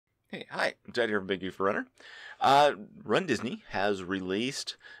Hey, hi, I'm Ted here from BigGoofyRunner. runDisney has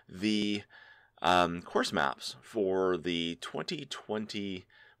released the course maps for the 2020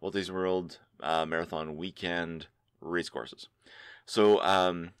 Walt Disney World Marathon weekend race courses. So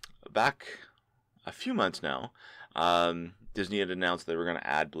back a few months now, Disney had announced they were going to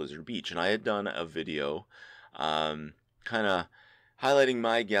add Blizzard Beach, and I had done a video kind of highlighting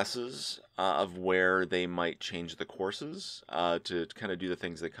my guesses of where they might change the courses to kind of do the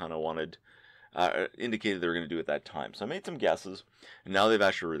things they kind of wanted, indicated they were going to do at that time. So I made some guesses, and now they've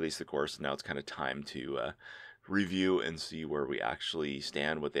actually released the course. Now it's kind of time to review and see where we actually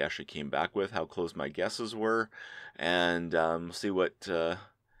stand, what they actually came back with, how close my guesses were, and see what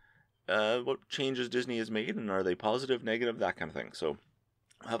changes Disney has made, and are they positive, negative, that kind of thing. So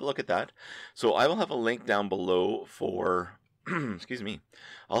have a look at that. So I will have a link down below for excuse me,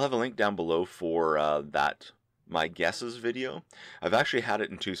 I'll have a link down below for that my guesses video. I've actually had it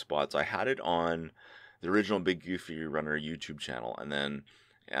in two spots. I had it on the original BigGoofyRunner YouTube channel, and then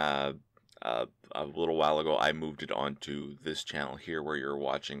a little while ago I moved it onto this channel here where you're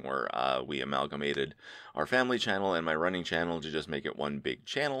watching, where we amalgamated our family channel and my running channel to just make it one big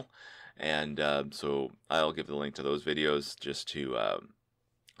channel. And so I'll give the link to those videos just to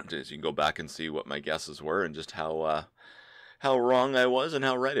so you can go back and see what my guesses were and just how wrong I was and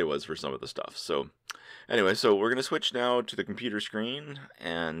how right I was for some of the stuff. So anyway, so we're going to switch now to the computer screen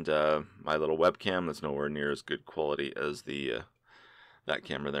and my little webcam that's nowhere near as good quality as the that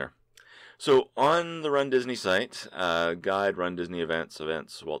camera there. So on the runDisney site, guide, runDisney events,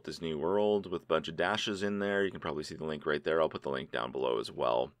 Walt Disney World, with a bunch of dashes in there. You can probably see the link right there. I'll put the link down below as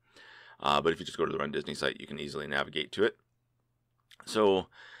well. But if you just go to the runDisney site, you can easily navigate to it. So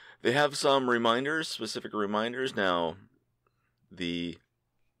they have some reminders, specific reminders. Now, the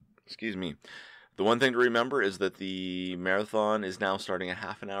one thing to remember is that the marathon is now starting a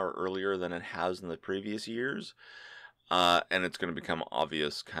half an hour earlier than it has in the previous years. And it's going to become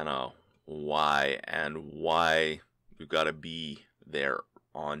obvious kind of why you've got to be there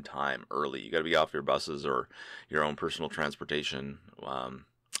on time early. You got to be off your buses or your own personal transportation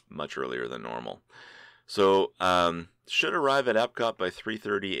much earlier than normal. So should arrive at Epcot by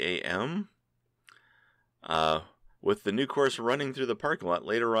 3:30 a.m. With the new course running through the parking lot,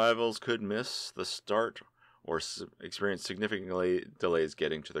 late arrivals could miss the start or experience significant delays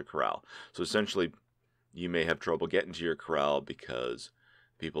getting to the corral. So essentially, you may have trouble getting to your corral because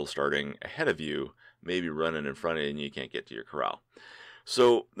people starting ahead of you may be running in front of you and you can't get to your corral.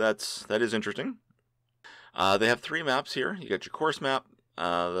 So that is interesting. They have three maps here. You got your course map,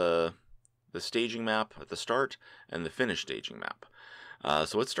 the staging map at the start, and the finish staging map.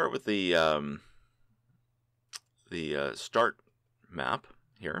 So let's start with the start map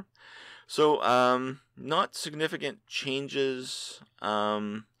here. So not significant changes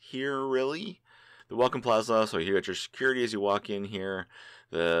here really. The welcome plaza, so you got your security as you walk in here.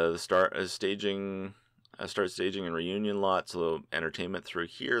 The start staging and reunion lot, so entertainment through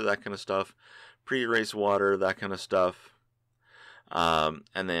here, that kind of stuff. Pre-race water, that kind of stuff. And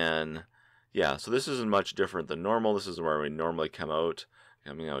then yeah, so this isn't much different than normal. This is where we normally come out.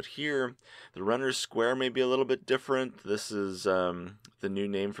 Coming out here, the Runner's Square may be a little bit different. This is the new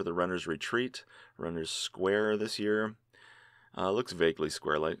name for the Runner's Retreat, Runner's Square this year. Looks vaguely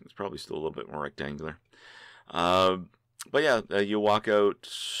square-like. It's probably still a little bit more rectangular. But yeah, you walk out.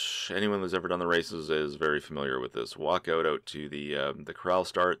 Anyone who's ever done the races is very familiar with this. Walk out to the corral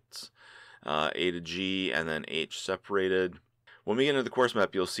starts, A to G, and then H separated. When we get into the course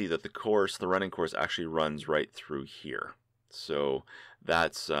map, you'll see that the running course actually runs right through here. So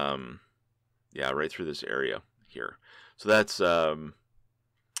that's, yeah, right through this area here. So that's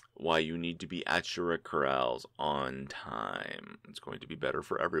why you need to be at your corrals on time. It's going to be better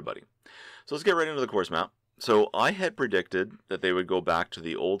for everybody. So let's get right into the course map. So I had predicted that they would go back to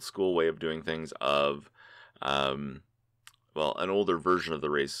the old school way of doing things of, well, an older version of the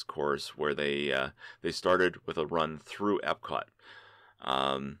race course where they started with a run through Epcot.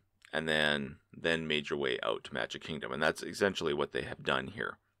 And then made your way out to Magic Kingdom. And that's essentially what they have done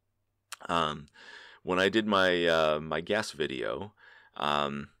here. When I did my my guess video,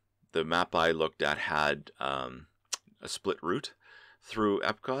 the map I looked at had a split route through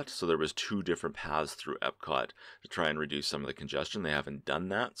Epcot. So there was two different paths through Epcot to try and reduce some of the congestion. They haven't done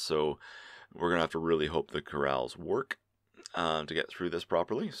that. So we're going to have to really hope the corrals work to get through this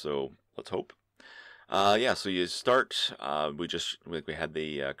properly. So let's hope. Yeah, so you start, we had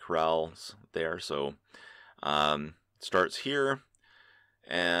the corrals there, so starts here,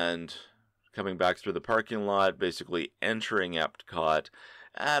 and coming back through the parking lot, basically entering Epcot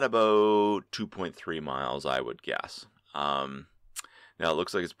at about 2.3 miles, I would guess. Now it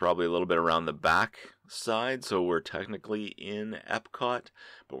looks like it's probably a little bit around the back side, so we're technically in Epcot,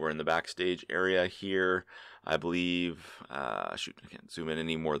 but we're in the backstage area here. I believe, shoot, I can't zoom in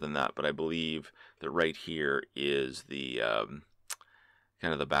any more than that, but I believe that right here is the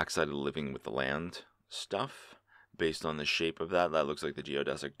kind of the backside of the Living with the Land stuff. Based on the shape of that, that looks like the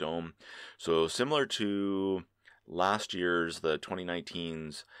geodesic dome. So similar to last year's, the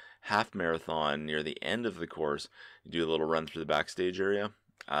 2019's half marathon, near the end of the course, you do a little run through the backstage area.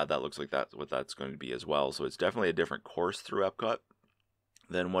 That looks like that's what that's going to be as well. So it's definitely a different course through Epcot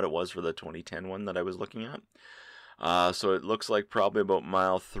than what it was for the 2010 one that I was looking at. So it looks like probably about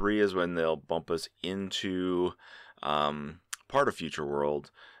mile 3 is when they'll bump us into part of Future World.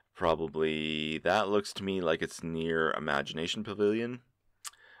 Probably that looks to me like it's near Imagination Pavilion.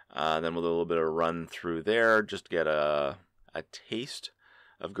 Then we'll do a little bit of a run through there, just to get a taste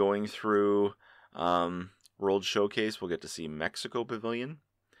of going through World Showcase. We'll get to see Mexico Pavilion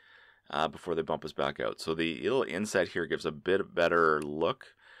before they bump us back out. So the little inset here gives a bit better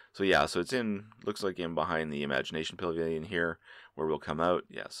look. So yeah, so it's looks like in behind the Imagination Pavilion here, where we'll come out.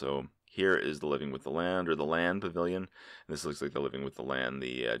 Yeah, so here is the Living with the Land, or the Land Pavilion. And this looks like the Living with the Land,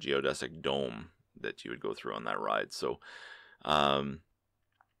 the geodesic dome that you would go through on that ride. So, oh,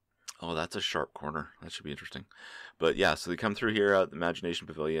 that's a sharp corner. That should be interesting. But yeah, so they come through here at the Imagination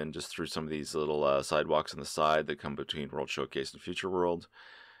Pavilion, just through some of these little sidewalks on the side that come between World Showcase and Future World.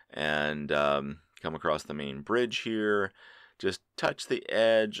 And come across the main bridge here. Just touch the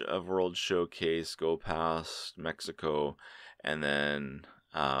edge of World Showcase, go past Mexico, and then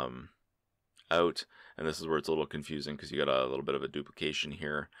out. And this is where it's a little confusing because you got a little bit of a duplication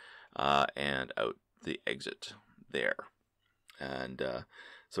here, and out the exit there. And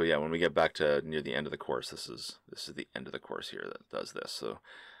so yeah, when we get back to near the end of the course, this is the end of the course here that does this. So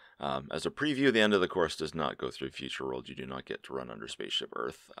as a preview, the end of the course does not go through Future World. You do not get to run under Spaceship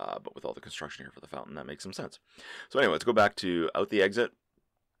Earth, but with all the construction here for the fountain, that makes some sense. So anyway, let's go back to out the exit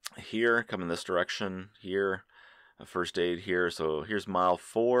here, come in this direction here, first aid here. So here's mile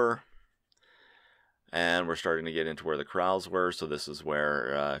 4, and we're starting to get into where the corrals were. So this is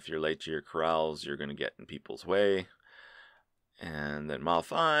where if you're late to your corrals, you're going to get in people's way. And then mile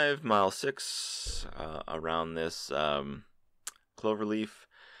 5, mile 6, around this cloverleaf.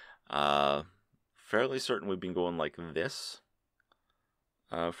 Fairly certain we've been going like this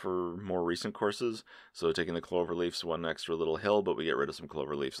for more recent courses. So taking the cloverleafs, one extra little hill, but we get rid of some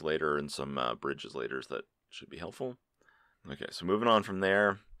cloverleafs later and some bridges later that should be helpful. Okay, so moving on from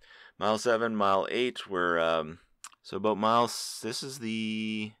there. Mile 7, mile 8, we're so about this is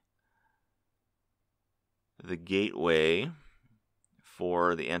the gateway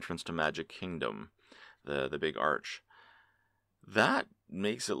for the entrance to Magic Kingdom, the big arch. That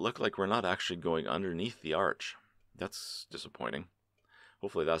makes it look like we're not actually going underneath the arch. That's disappointing.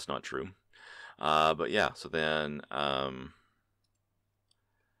 Hopefully that's not true. But yeah, so then go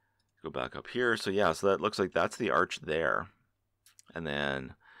back up here. So yeah, so that looks like that's the arch there. And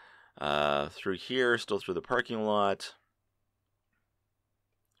then through here, still through the parking lot.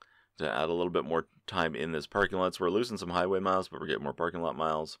 To add a little bit more time in this parking lot. So we're losing some highway miles, but we're getting more parking lot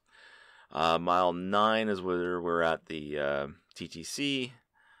miles. Mile 9 is where we're at the TTC.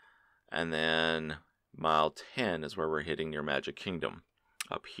 And then mile 10 is where we're hitting near Magic Kingdom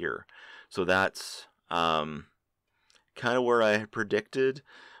up here. So that's kind of where I had predicted.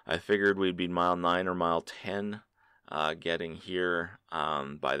 I figured we'd be mile 9 or mile 10 getting here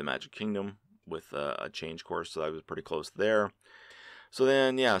by the Magic Kingdom with a change course. So I was pretty close there. So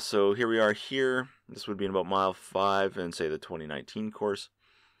then, yeah, so here we are here. This would be in about mile 5 and say the 2019 course.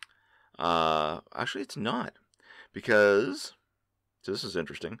 Actually, it's not, because, so this is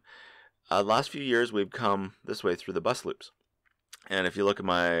interesting. Last few years, we've come this way through the bus loops. And if you look at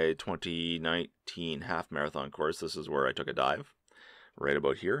my 2019 half marathon course, this is where I took a dive. Right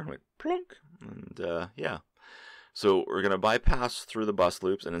about here. I went plunk. And yeah. So we're going to bypass through the bus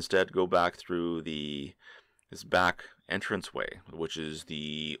loops and instead go back through this back entranceway, which is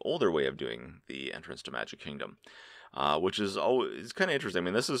the older way of doing the entrance to Magic Kingdom, which is always kind of interesting. I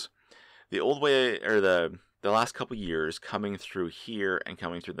mean, this is the old way, or the last couple years coming through here and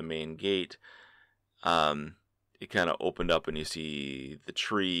coming through the main gate. It kind of opened up and you see the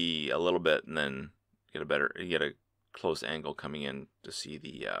tree a little bit, and then you get a close angle coming in to see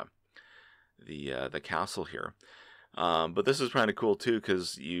the castle here. But this is kind of cool too,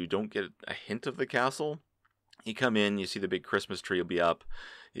 because you don't get a hint of the castle. You come in, you see the big Christmas tree will be up.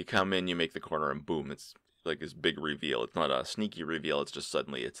 You come in, you make the corner, and boom, it's like this big reveal. It's not a sneaky reveal, it's just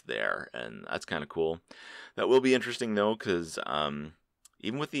suddenly it's there, and that's kind of cool. That will be interesting though, because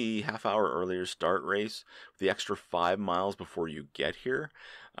even with the half-hour earlier start race, the extra 5 miles before you get here,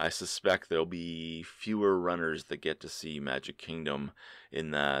 I suspect there'll be fewer runners that get to see Magic Kingdom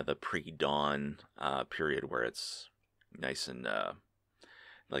in the pre-dawn period where it's nice and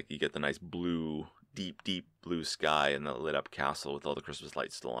like you get the nice blue, deep blue sky and the lit up castle with all the Christmas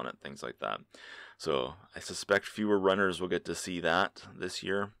lights still on it, things like that. So I suspect fewer runners will get to see that this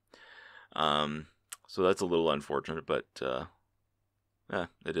year. So that's a little unfortunate, but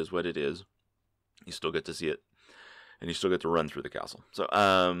it is what it is. You still get to see it, and you still get to run through the castle. So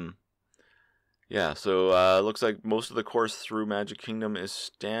yeah, so looks like most of the course through Magic Kingdom is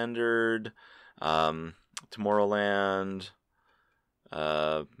standard. Tomorrowland,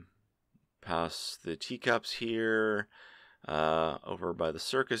 past the teacups here, over by the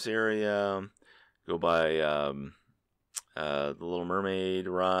circus area, go by the Little Mermaid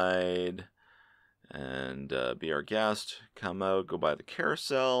ride, and be our guest, come out, go by the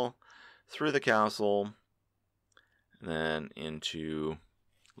carousel, through the castle, and then into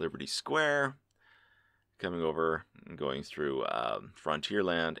Liberty Square, coming over and going through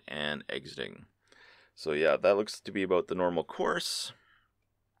Frontierland and exiting. So yeah, that looks to be about the normal course.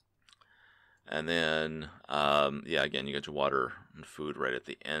 And then, yeah, again, you get your water and food right at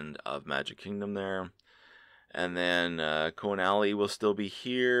the end of Magic Kingdom there. And then Cohen Alley will still be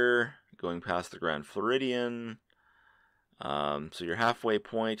here, going past the Grand Floridian. So your halfway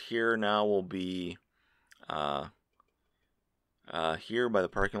point here now will be here by the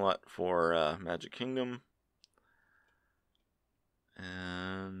parking lot for Magic Kingdom.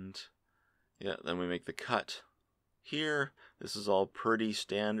 And yeah, then we make the cut here. This is all pretty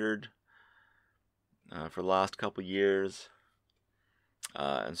standard for the last couple years.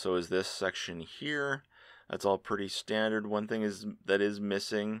 And so is this section here. That's all pretty standard. One thing that is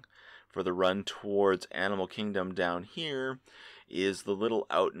missing for the run towards Animal Kingdom down here is the little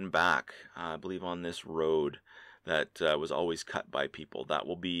out and back, I believe on this road that was always cut by people. That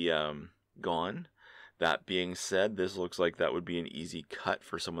will be gone. That being said, this looks like that would be an easy cut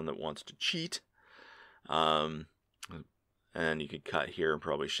for someone that wants to cheat. And you could cut here and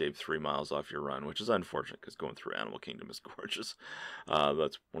probably shave 3 miles off your run, which is unfortunate because going through Animal Kingdom is gorgeous.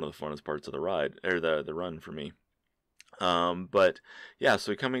 That's one of the funnest parts of the ride, or the run for me. But yeah,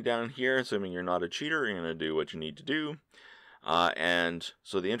 so coming down here, assuming you're not a cheater, you're going to do what you need to do. And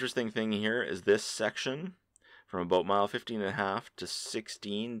so the interesting thing here is this section from about mile 15.5 to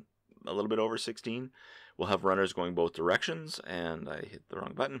 16, a little bit over 16, will have runners going both directions, and I hit the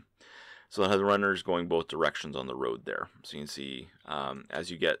wrong button. So it has runners going both directions on the road there. So you can see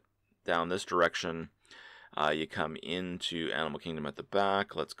as you get down this direction, you come into Animal Kingdom at the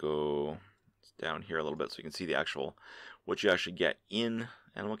back. Let's go down here a little bit so you can see the actual, what you actually get in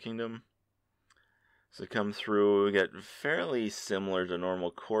Animal Kingdom. So come through, we get fairly similar to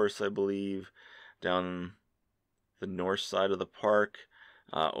normal course, I believe, down the north side of the park,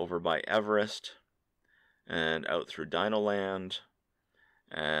 over by Everest, and out through Dinoland.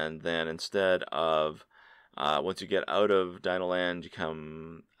 And then instead of, once you get out of Dinoland, you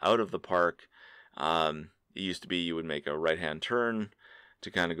come out of the park. It used to be you would make a right-hand turn to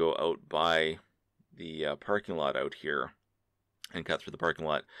kind of go out by the parking lot out here and cut through the parking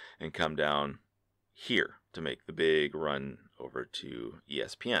lot and come down here to make the big run over to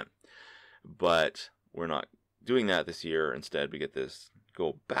ESPN. But we're not doing that this year. Instead, we get this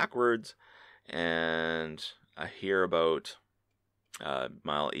go backwards, and I hear about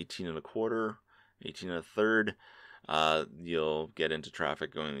mile 18.25, 18.33, you'll get into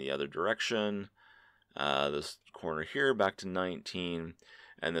traffic going the other direction. This corner here back to 19,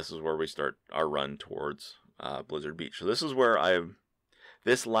 and this is where we start our run towards Blizzard Beach. So this is where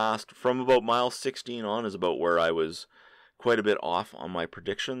from about mile 16 on is about where I was quite a bit off on my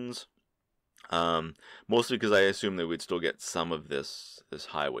predictions. Mostly because I assumed that we'd still get some of this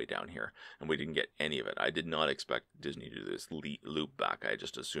highway down here, and we didn't get any of it. I did not expect Disney to do this loop back. I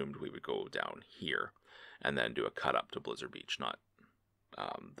just assumed we would go down here and then do a cut up to Blizzard Beach, not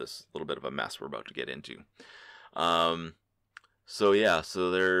this little bit of a mess we're about to get into. So yeah,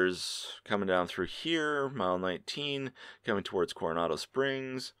 so there's coming down through here, mile 19, coming towards Coronado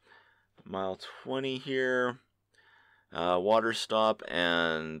Springs, mile 20 here. Water stop,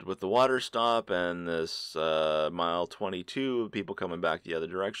 and with the water stop and this mile 22, people coming back the other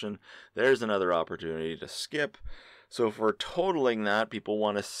direction, there's another opportunity to skip. So if we're totaling that, people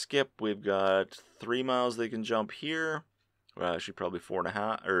want to skip, we've got 3 miles they can jump here, actually probably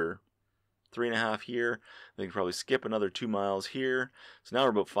 4.5 or 3.5 here. They can probably skip another 2 miles here. So now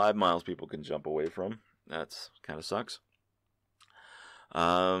we're about 5 miles people can jump away from. That's kind of sucks.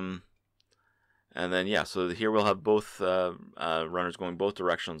 And then, yeah, so here we'll have both runners going both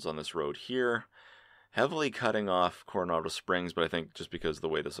directions on this road here. Heavily cutting off Coronado Springs, but I think just because of the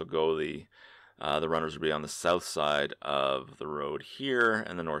way this will go, the runners will be on the south side of the road here,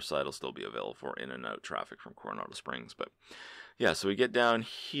 and the north side will still be available for in and out traffic from Coronado Springs. But yeah, so we get down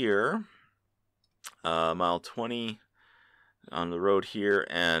here, mile 20 on the road here,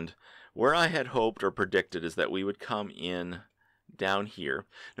 and where I had hoped or predicted is that we would come in down here.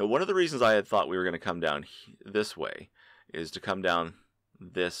 Now, one of the reasons I had thought we were going to come down this way is to come down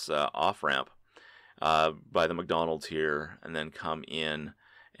this off-ramp by the McDonald's here, and then come in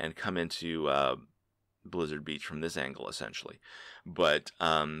and come into Blizzard Beach from this angle, essentially. But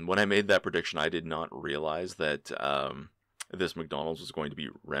when I made that prediction, I did not realize that this McDonald's was going to be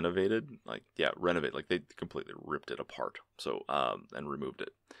renovated. Renovate. Like, they completely ripped it apart, so and removed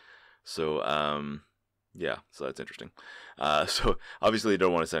it. So yeah, so that's interesting. So obviously you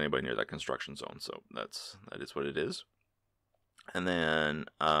don't want to send anybody near that construction zone, so that is what it is. And then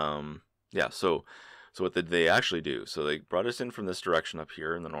yeah, so what did they actually do? So they brought us in from this direction up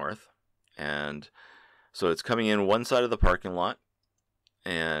here in the north, and so it's coming in one side of the parking lot,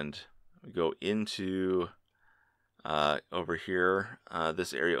 and we go into over here,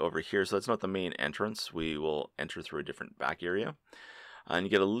 this area over here. So that's not the main entrance. We will enter through a different back area. And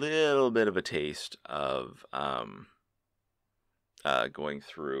you get a little bit of a taste of going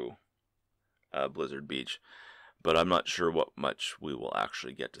through Blizzard Beach, but I'm not sure what much we will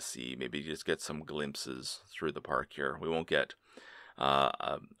actually get to see. Maybe just get some glimpses through the park here. We won't get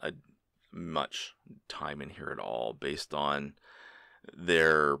much time in here at all based on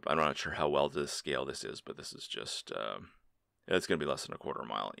I'm not sure how well to scale this is, but this is just, it's going to be less than a quarter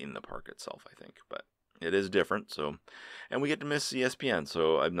mile in the park itself, I think, but it is different. So, and we get to miss ESPN,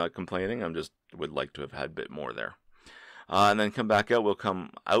 so I'm not complaining. I'm just would like to have had a bit more there. And then come back out. We'll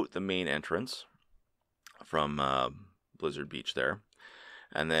come out the main entrance from Blizzard Beach there.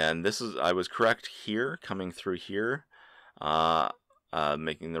 And then I was correct here, coming through here,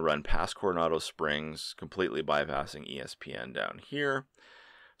 making the run past Coronado Springs, completely bypassing ESPN down here.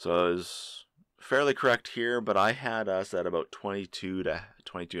 So I was fairly correct here, but I had us at about 22 to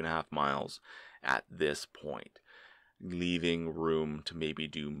 22 and a half miles at this point, leaving room to maybe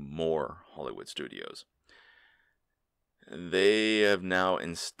do more Hollywood Studios. They have now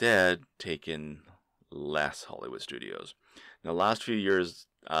instead taken less Hollywood Studios. Now, last few years,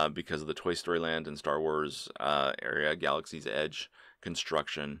 because of the Toy Story Land and Star Wars area, Galaxy's Edge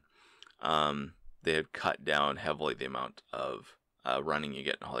construction, they have cut down heavily the amount of running you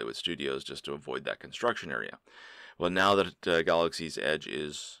get in Hollywood Studios just to avoid that construction area. Well, now that Galaxy's Edge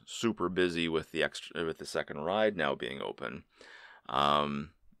is super busy with the second ride now being open,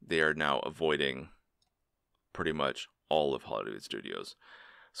 they are now avoiding pretty much all of Hollywood Studios.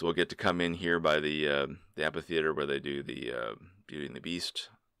 So we'll get to come in here by the amphitheater where they do the Beauty and the Beast,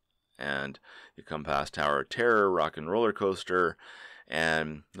 and you come past Tower of Terror, Rock and Roller Coaster,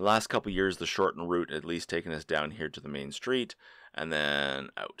 and the last couple years the shortened route at least taken us down here to the main street and then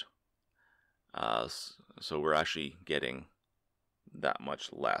out. So we're actually getting that much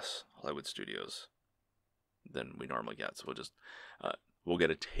less Hollywood Studios than we normally get. So we'll get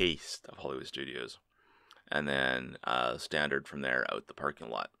a taste of Hollywood Studios, and then standard from there out the parking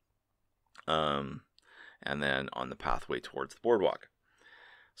lot, and then on the pathway towards the boardwalk.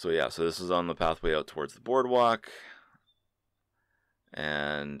 So yeah, so this is on the pathway out towards the boardwalk,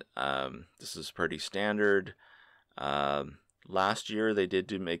 and this is pretty standard. Last year they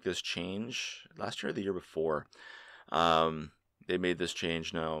did make this change. Last year or the year before, they made this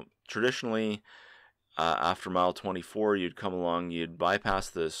change. Now, traditionally, after mile 24, you'd come along, you'd bypass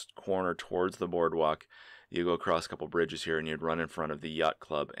this corner towards the boardwalk, you go across a couple bridges here, and you'd run in front of the Yacht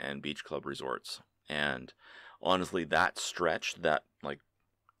Club and Beach Club resorts. And honestly, that stretch, that like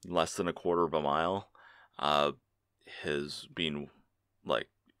less than a quarter of a mile, has been like,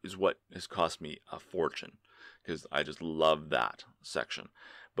 is what has cost me a fortune, because I just love that section.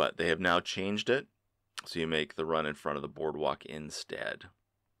 But they have now changed it, so you make the run in front of the boardwalk instead,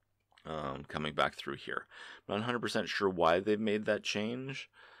 coming back through here. I'm not 100% sure why they've made that change,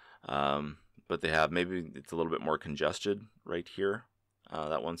 but they have. Maybe it's a little bit more congested right here,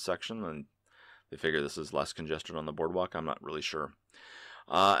 that one section, and they figure this is less congested on the boardwalk. I'm not really sure.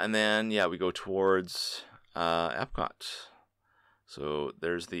 And then, yeah, we go towards Epcot. So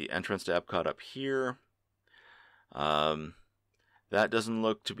there's the entrance to Epcot up here. That doesn't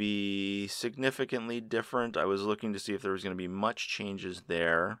look to be significantly different. I was looking to see if there was going to be much changes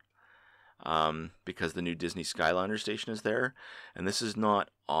there, because the new Disney Skyliner station is there, and this is not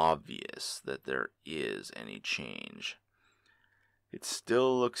obvious that there is any change. it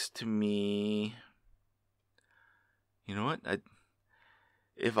still looks to me, you know what?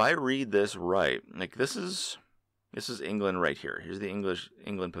 If I read this right, like this is England right here. Here's the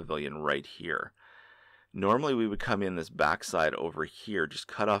England pavilion right here. Normally we would come in this backside over here, just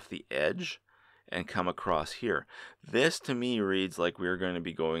cut off the edge and come across here. This to me reads like we're going to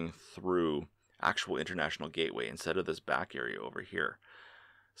be going through actual International Gateway instead of this back area over here.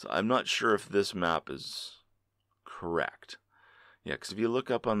 So I'm not sure if this map is correct. Yeah, because if you look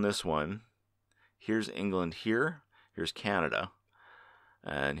up on this one, here's England here, here's Canada,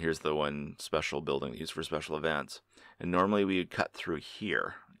 and here's the one special building used for special events. And normally we would cut through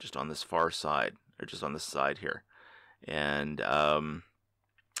here, just on this far side, or just on this side here. And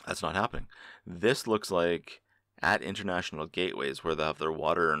that's not happening. This looks like at International Gateways where they have their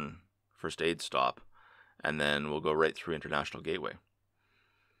water and first aid stop, and then we'll go right through International Gateway.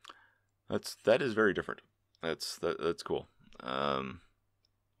 That is very different. That's cool.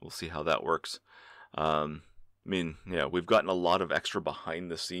 We'll see how that works. I mean, yeah, we've gotten a lot of extra behind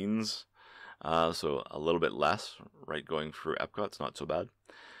the scenes, so a little bit less, right, going through Epcot. It's not so bad.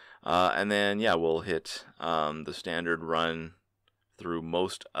 And then, yeah, we'll hit the standard run through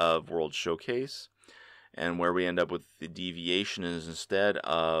most of World Showcase. And where we end up with the deviation is instead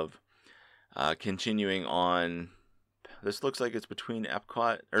of continuing on, this looks like it's between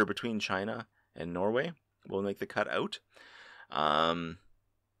Epcot, or between China and Norway. We'll make the cut out.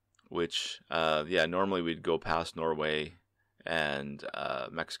 Which, yeah, normally we'd go past Norway and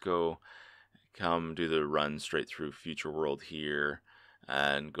Mexico, come do the run straight through Future World here,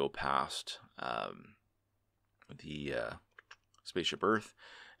 and go past the Spaceship Earth,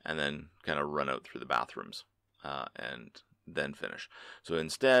 and then kind of run out through the bathrooms, and then finish. So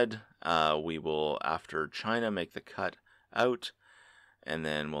instead, we will, after China, make the cut out, and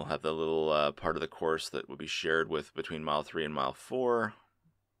then we'll have the little part of the course that will be shared with between mile 3 and mile 4.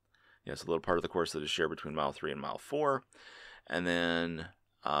 Yes, a little part of the course that is shared between mile 3 and mile 4, and then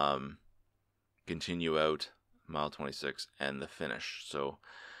continue out mile 26 and the finish. So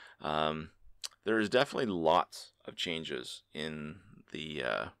there is definitely lots of changes in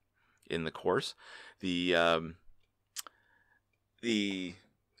the course. It's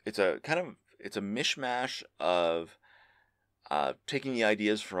a mishmash of taking the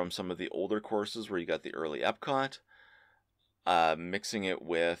ideas from some of the older courses where you got the early Epcot, mixing it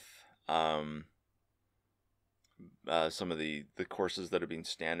with some of the courses that have been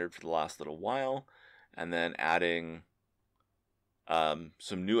standard for the last little while, and then adding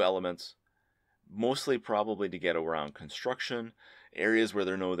some new elements, mostly probably to get around construction, areas where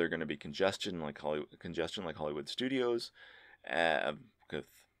they know they're going to be congestion like Hollywood Studios.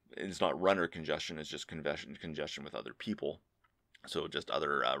 It's not runner congestion, it's just congestion with other people. So just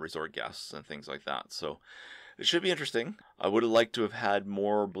other resort guests and things like that. So it should be interesting. I would have liked to have had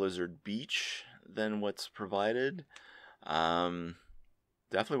more Blizzard Beach than what's provided.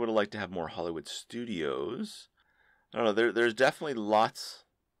 Definitely would have liked to have more Hollywood Studios. I don't know, there's definitely lots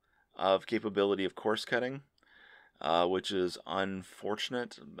of capability of course cutting, which is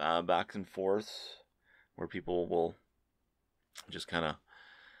unfortunate, back and forth, where people will just kind of,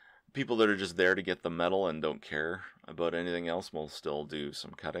 people that are just there to get the medal and don't care about anything else will still do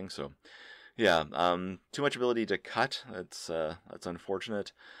some cutting. So yeah, too much ability to cut. That's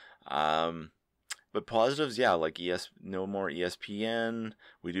unfortunate. But positives, yeah, like no more ESPN.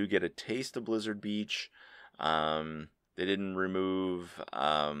 We do get a taste of Blizzard Beach. They didn't remove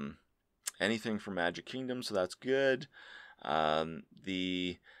anything from Magic Kingdom, so that's good.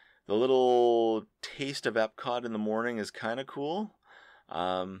 The little taste of Epcot in the morning is kind of cool.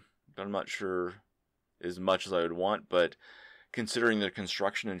 I'm not sure as much as I would want, but considering the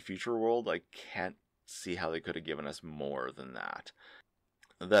construction in Future World, I can't see how they could have given us more than that.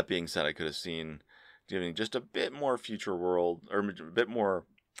 That being said, I could have seen giving just a bit more Future World, or a bit more,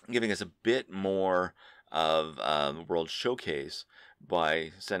 giving us a bit more of World Showcase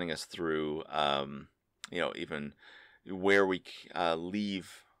by sending us through, even where we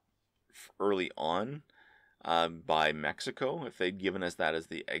leave early on by Mexico. If they'd given us that as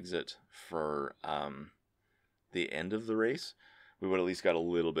the exit for the end of the race, we would at least got a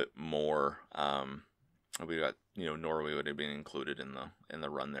little bit more. We got, Norway would have been included in the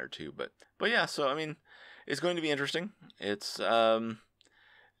run there too. But yeah, so I mean, it's going to be interesting. It's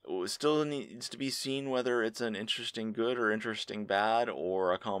still needs to be seen whether it's an interesting good or interesting bad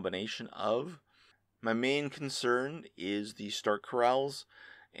or a combination of. My main concern is the start corrals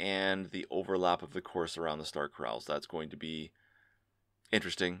and the overlap of the course around the start corrals. That's going to be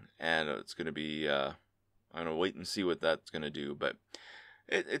interesting, and it's going to be, I'm going to wait and see what that's going to do, but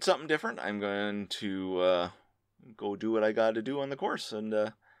it's something different. I'm going to go do what I got to do on the course. And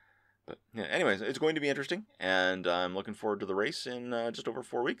but yeah, anyways, it's going to be interesting, and I'm looking forward to the race in just over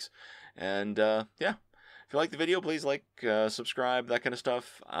 4 weeks. And yeah, if you like the video, please like, subscribe, that kind of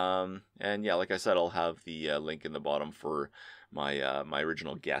stuff. And yeah, like I said, I'll have the link in the bottom for my my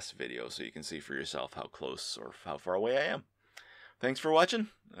original guest video, so you can see for yourself how close or how far away I am. Thanks for watching.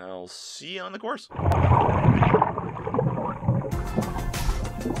 I'll see you on the course.